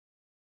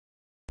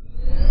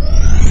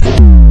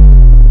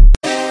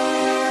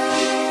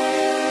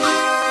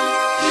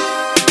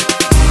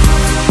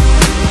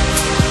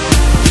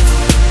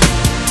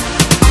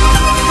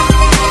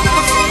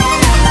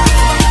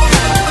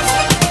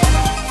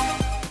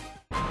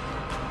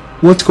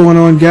What's going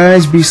on,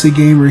 guys? Beastly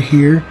Gamer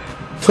here.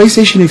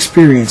 PlayStation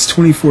Experience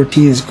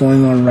 2014 is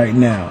going on right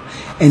now,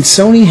 and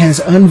Sony has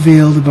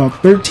unveiled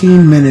about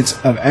 13 minutes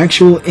of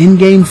actual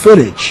in-game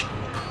footage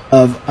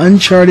of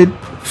Uncharted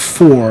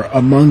 4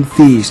 Among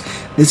Thieves.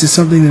 This is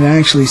something that I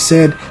actually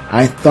said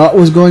I thought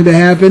was going to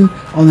happen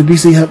on the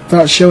Beastly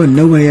Thought Show, and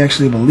nobody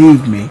actually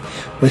believed me.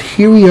 But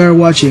here we are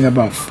watching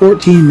about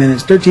 13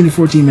 to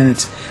 14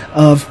 minutes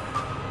of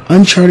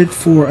Uncharted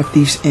 4 A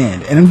Thief's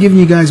End, and I'm giving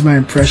you guys my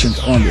impressions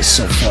on this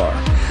so far.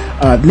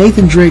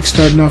 Nathan Drake,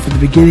 starting off at the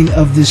beginning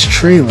of this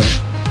trailer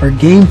or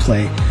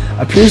gameplay,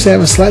 appears to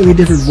have a slightly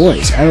different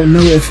voice. I don't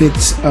know if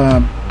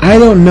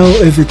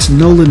it's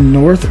Nolan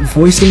North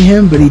voicing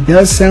him, but he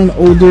does sound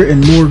older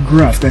and more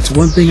gruff. That's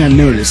one thing I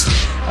noticed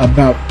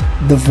about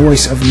the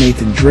voice of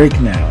Nathan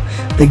Drake now.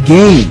 The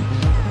game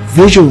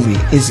visually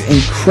is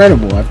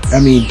incredible.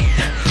 I mean,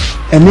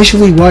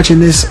 initially watching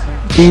this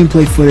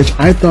gameplay footage,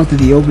 I thought that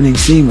the opening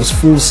scene was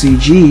full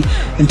CG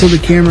until the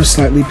camera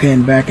slightly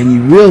panned back and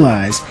you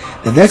realize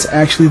that that's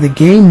actually the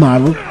game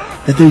model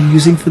that they're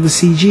using for the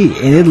CG,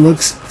 and it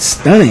looks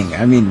stunning.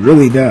 I mean,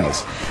 really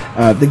does.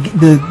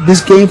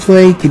 This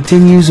gameplay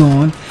continues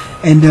on,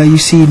 and you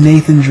see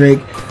Nathan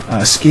Drake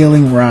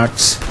scaling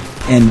rocks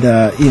and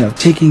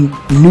taking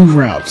new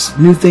routes,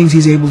 new things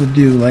he's able to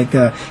do. Like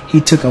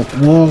he took a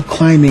wall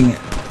climbing,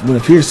 what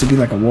appears to be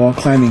like a wall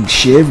climbing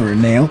shiv or a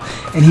nail,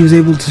 and he was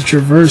able to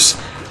traverse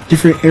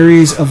different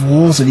areas of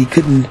walls that he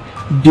couldn't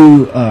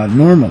do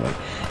normally.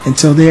 And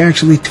so they're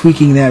actually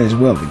tweaking that as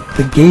well.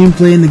 The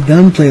gameplay and the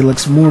gunplay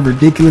looks more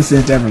ridiculous than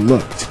it's ever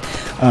looked.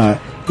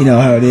 You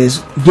know how it is.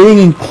 Getting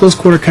in close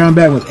quarter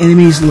combat with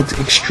enemies looks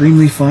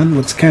extremely fun.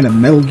 Looks kind of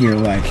Metal Gear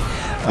like.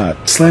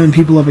 Slamming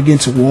people up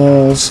against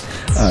walls,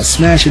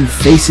 smashing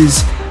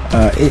faces.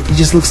 It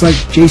just looks like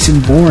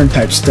Jason Bourne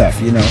type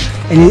stuff, you know,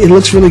 and it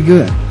looks really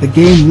good. The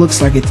game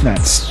looks like it's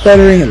not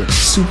stuttering. It looks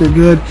super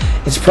good.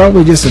 It's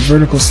probably just a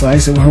vertical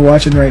slice that we're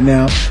watching right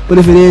now, but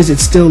if it is, it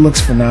still looks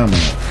phenomenal.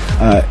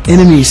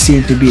 Enemies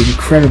seem to be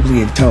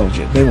incredibly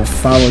intelligent. They will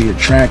follow your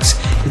tracks.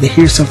 If they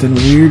hear something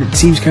weird, it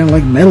seems kind of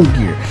like Metal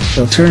Gear.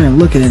 They'll turn and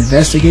look and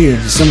investigate if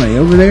there's somebody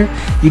over there.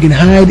 You can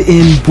hide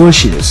in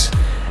bushes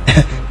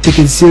to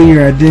conceal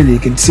your identity,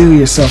 conceal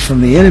yourself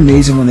from the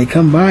enemies, and when they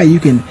come by, you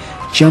can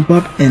jump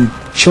up and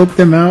choke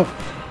them out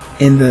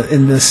in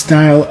the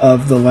style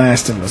of The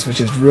Last of Us,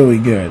 which is really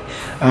good.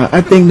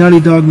 I think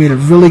Naughty Dog made a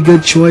really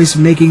good choice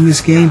making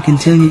this game,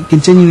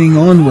 continuing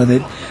on with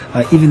it,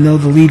 even though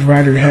the lead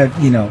writer had,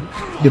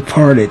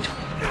 departed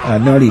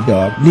Naughty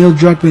Dog. Neil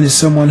Druckmann is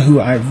someone who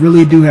I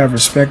really do have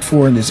respect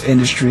for in this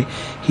industry.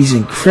 He's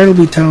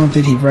incredibly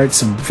talented. He writes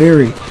some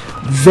very,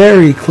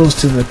 very close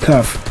to the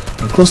cuff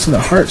and close to the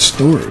heart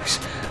stories.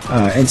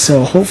 And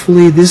so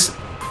hopefully this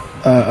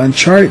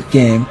Uncharted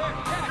game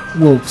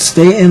will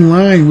stay in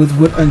line with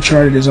what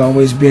Uncharted has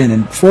always been.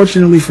 And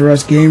fortunately for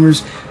us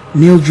gamers,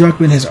 Neil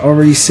Druckmann has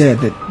already said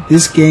that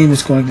this game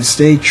is going to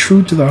stay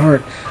true to the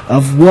heart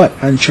of what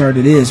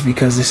Uncharted is,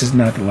 because this is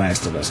not The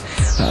Last of Us.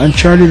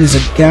 Uncharted is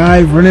a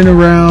guy running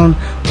around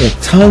with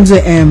tons of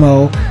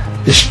ammo,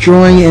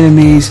 destroying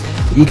enemies.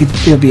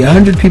 There'll be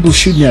 100 people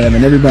shooting at him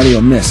and everybody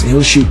will miss.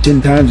 He'll shoot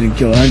 10 times and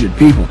kill 100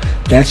 people.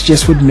 That's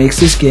just what makes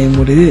this game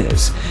what it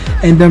is.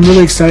 And I'm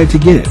really excited to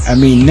get it. I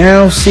mean,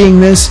 now seeing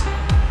this,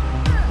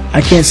 I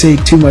can't say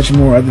too much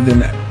more other than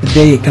the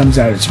day it comes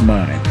out, it's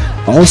mine.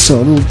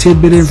 Also, a little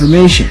tidbit of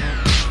information.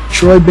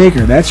 Troy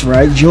Baker, that's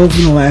right, Joel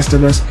from The Last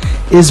of Us,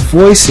 is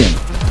voicing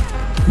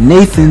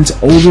Nathan's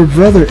older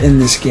brother in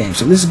this game.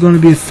 So this is going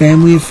to be a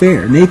family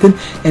affair. Nathan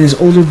and his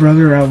older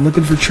brother are out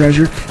looking for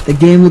treasure. The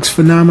game looks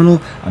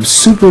phenomenal. I'm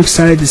super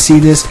excited to see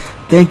this.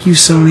 Thank you,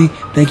 Sony.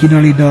 Thank you,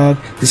 Naughty Dog.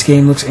 This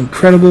game looks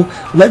incredible.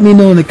 Let me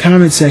know in the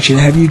comment section,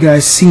 have you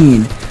guys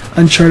seen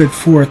Uncharted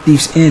 4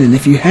 Thief's End? And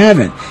if you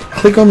haven't,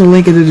 click on the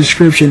link in the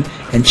description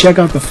and check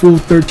out the full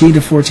 13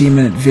 to 14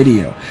 minute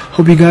video.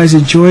 Hope you guys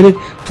enjoyed it.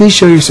 Please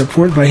show your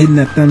support by hitting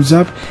that thumbs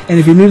up. And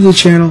if you're new to the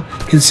channel,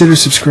 consider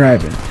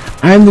subscribing.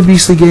 I'm the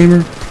Beastly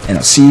Gamer, and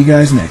I'll see you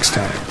guys next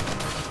time.